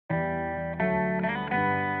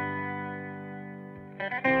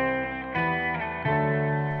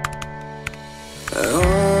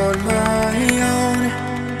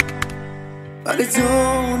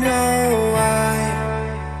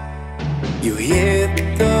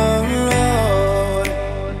hit the road,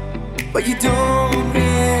 but you don't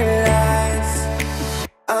realize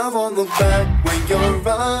I won't look back when you're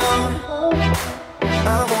around.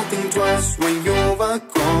 I won't think twice when you are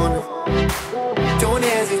gone. Don't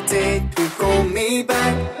hesitate to call me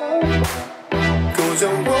back, 'cause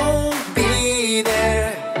I won't be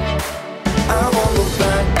there. I won't look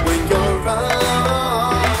back when you're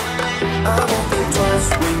around. I won't think twice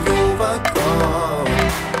when you are gone.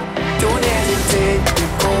 Don't hesitate to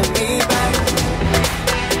call me back,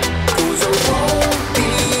 'cause I won't be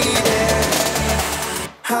there.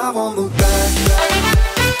 I won't look back.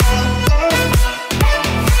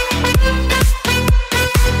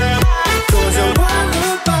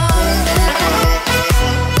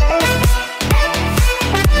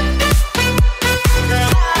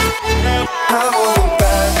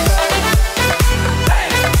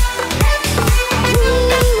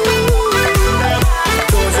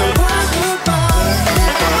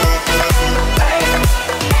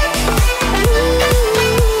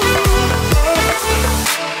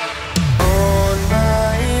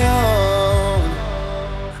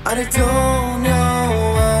 I don't know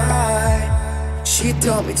why she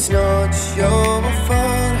told me it's not your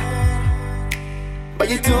fault, but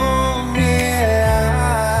you don't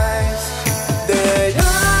realize that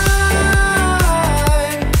I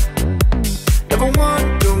never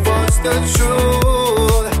wonder what's the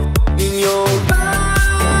truth in your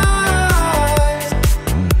eyes.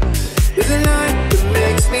 There's a light that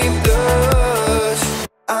makes me blush.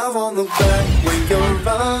 I won't look back when you're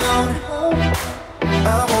around.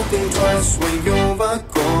 I won't think twice when you are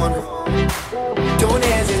gone. Don't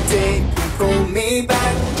hesitate to call me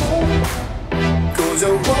back, 'cause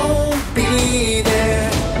I won't be there.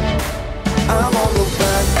 I won't look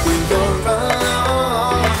back when you're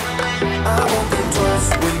around. I won't think twice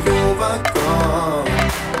when you are gone.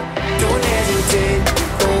 Don't hesitate to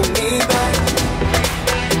call me back,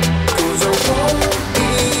 'cause I won't be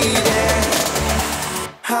there.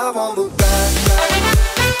 I won't look back.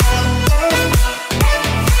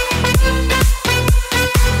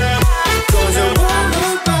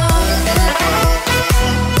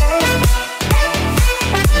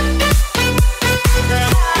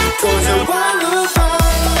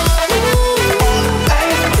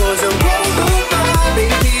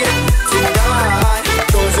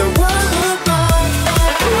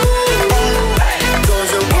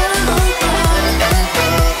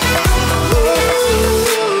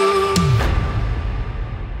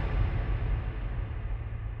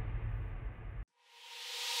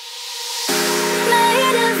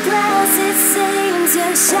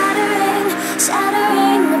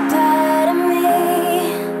 Shattering a part of me,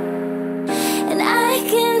 and I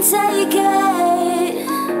can take it.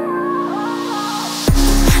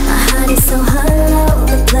 My heart is so hollow,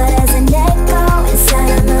 the blood has an echo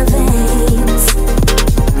inside of my veins.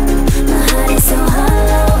 My heart is so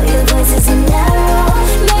hollow, your voice is an arrow,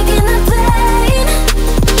 making the pain.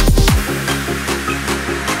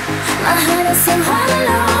 My heart is so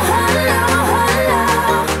hollow, hollow, hollow.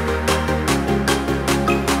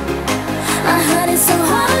 My heart is so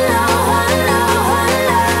hollow, hollow,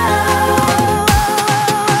 hollow.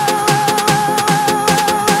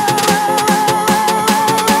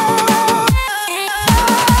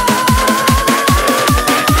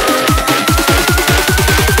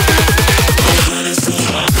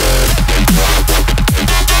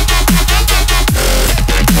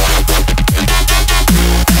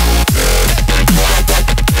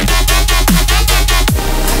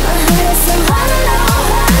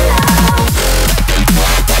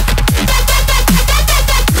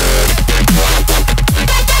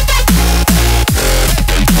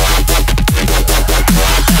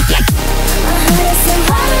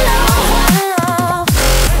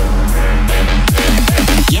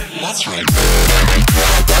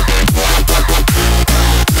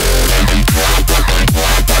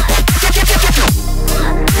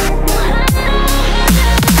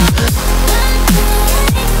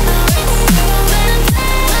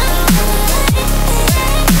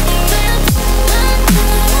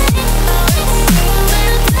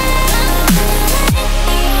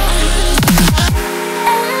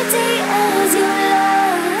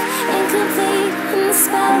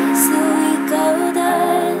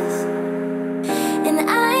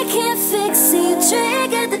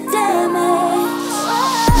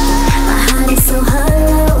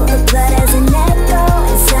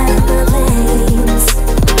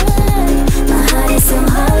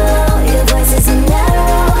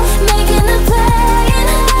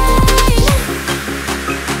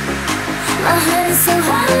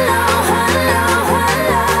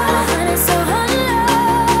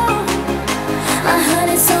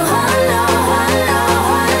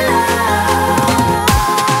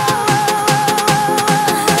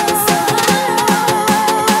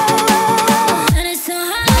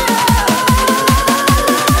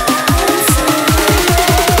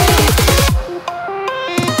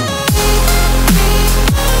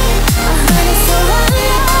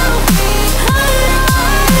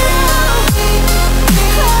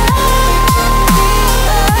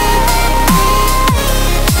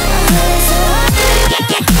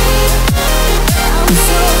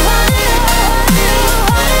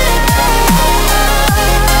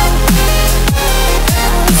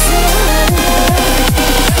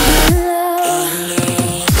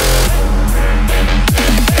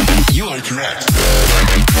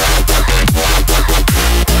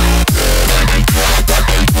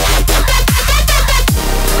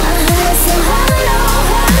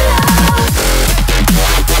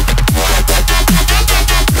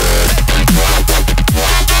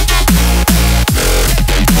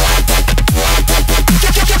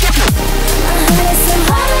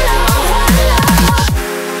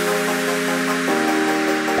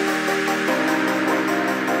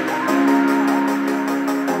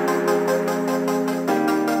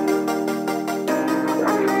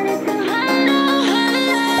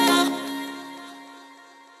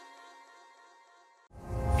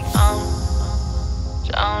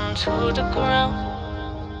 To the ground,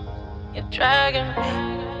 you're dragging me.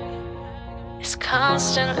 It's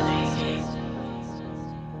constantly.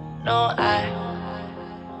 No, I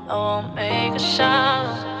won't make a sound.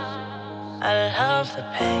 I love the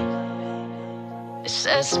pain. It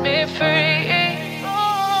sets me free.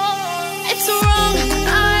 It's wrong,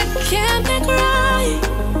 I can't make right.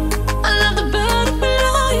 I love the bird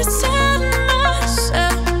below you. Tell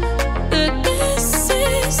myself that this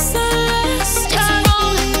is the last time.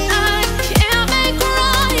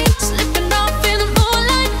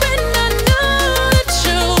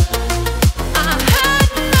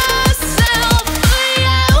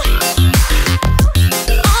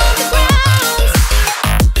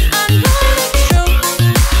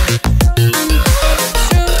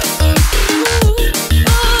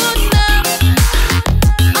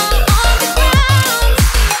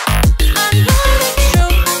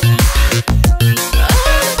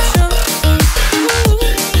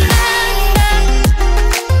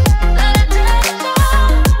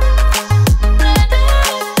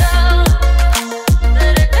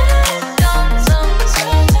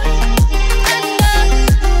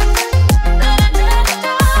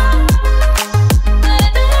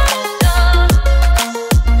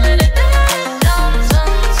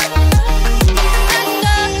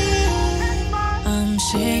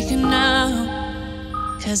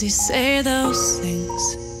 Cause you say those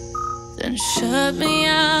things, then shut me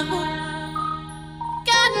out.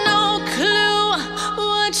 Got no clue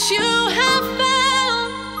what you have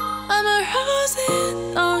found. I'm a rose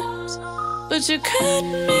in thorns, but you cut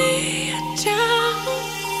me down.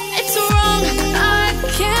 It's wrong, I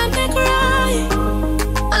can't make right.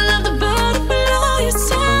 I love the bird below you.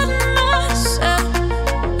 Tell myself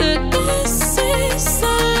that this is the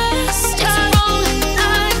last time.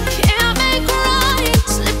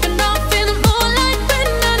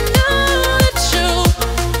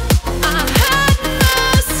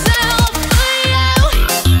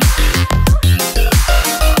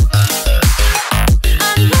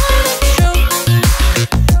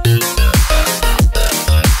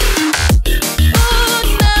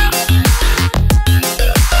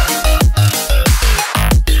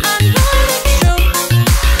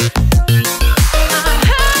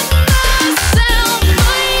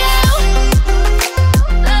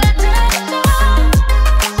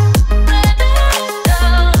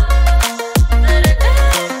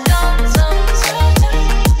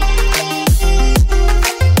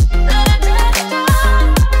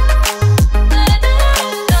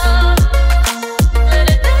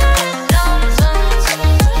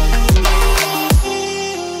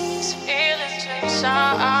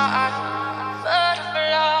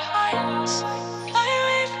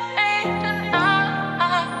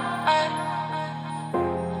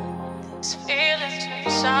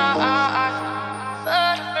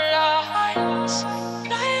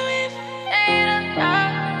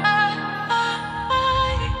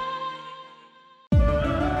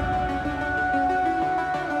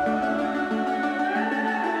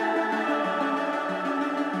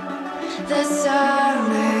 The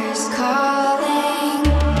summer's calling.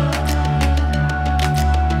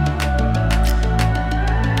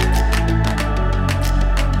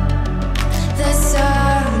 The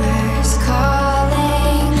summer's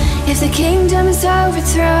calling. If the kingdom is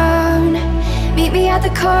overthrown, meet me at the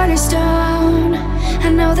cornerstone. I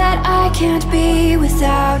know that I can't be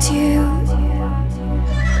without you.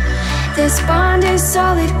 This bond is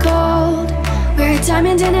solid gold. We're a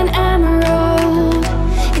diamond and an emerald.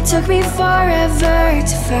 It took me forever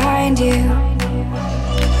to find you.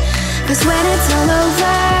 Cause when it's all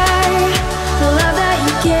over, the love that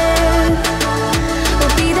you give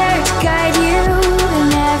will be there to guide you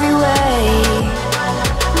in every way.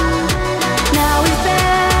 Now we've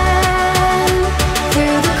been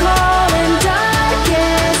through the cold and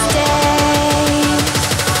darkest days.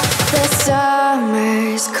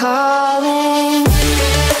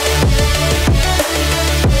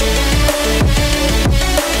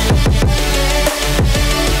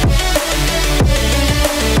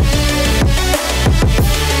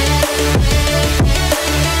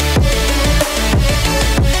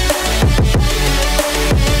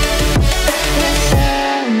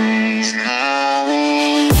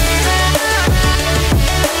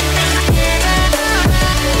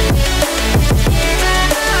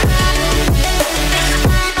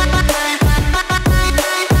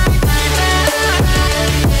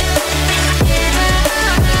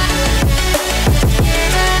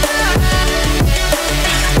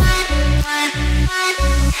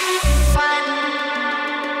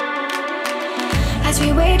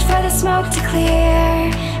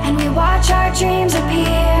 watch our dreams appear.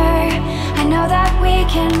 I know that we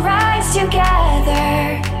can rise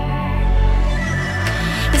together.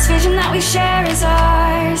 This vision that we share is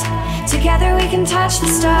ours. Together we can touch the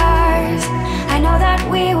stars. I know that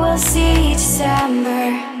we will see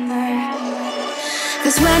December.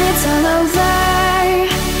 'Cause when it's all over,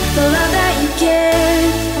 the love that you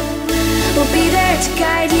give will be there to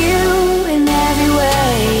guide you in every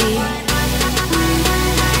way.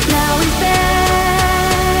 Now we've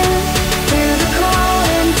been through the cold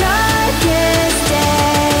and darkest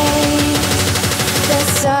days. The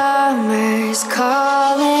summer's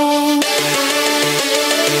calling.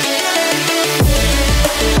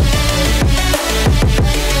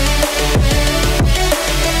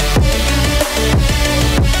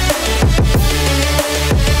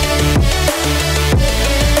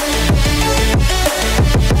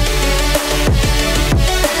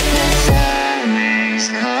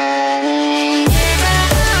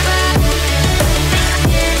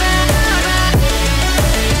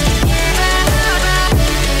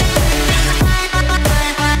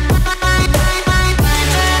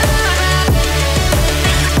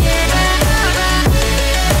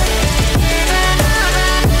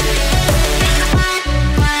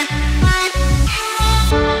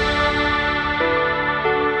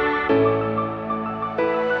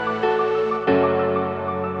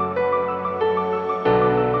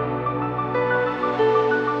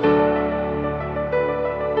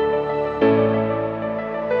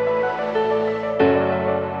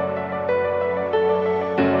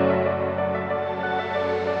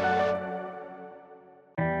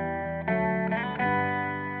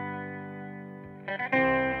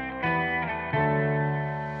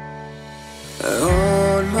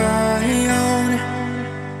 On my own,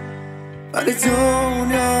 but I don't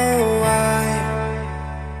know why.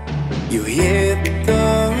 You hit the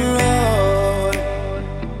road,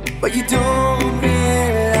 but you don't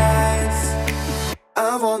realize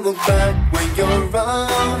I won't look back when you're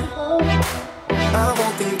around. I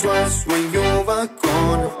won't think twice when you are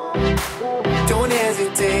gone. Don't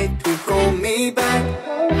hesitate to call me back,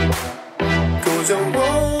 'cause I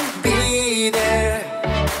won't be there.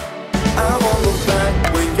 I won't look back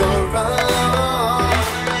when you're around.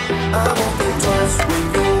 I won't think twice when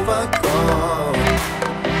you are gone.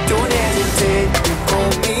 Don't hesitate to call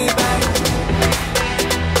me back,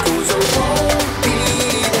 'cause I won't be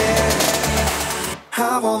there. I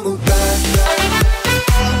won't look back.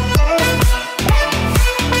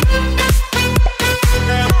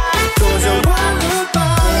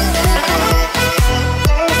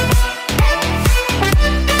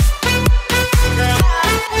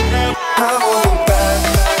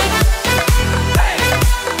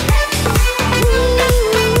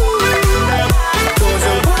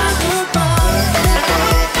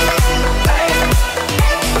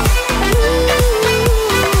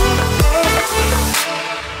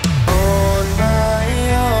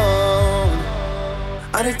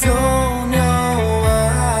 I don't know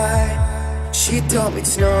why. She told me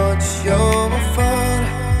it's not your fault,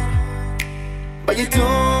 but you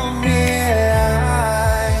don't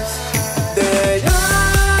realize that I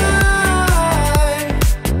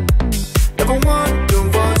never wonder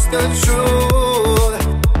what's the truth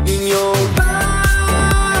in your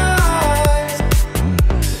eyes.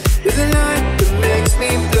 There's a light that makes me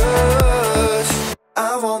blush. I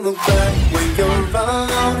won't look back when you're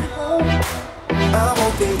around. I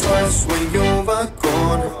won't think twice when you are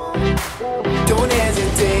gone. Don't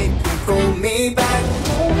hesitate to call me back,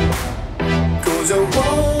 'cause I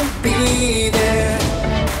won't be there.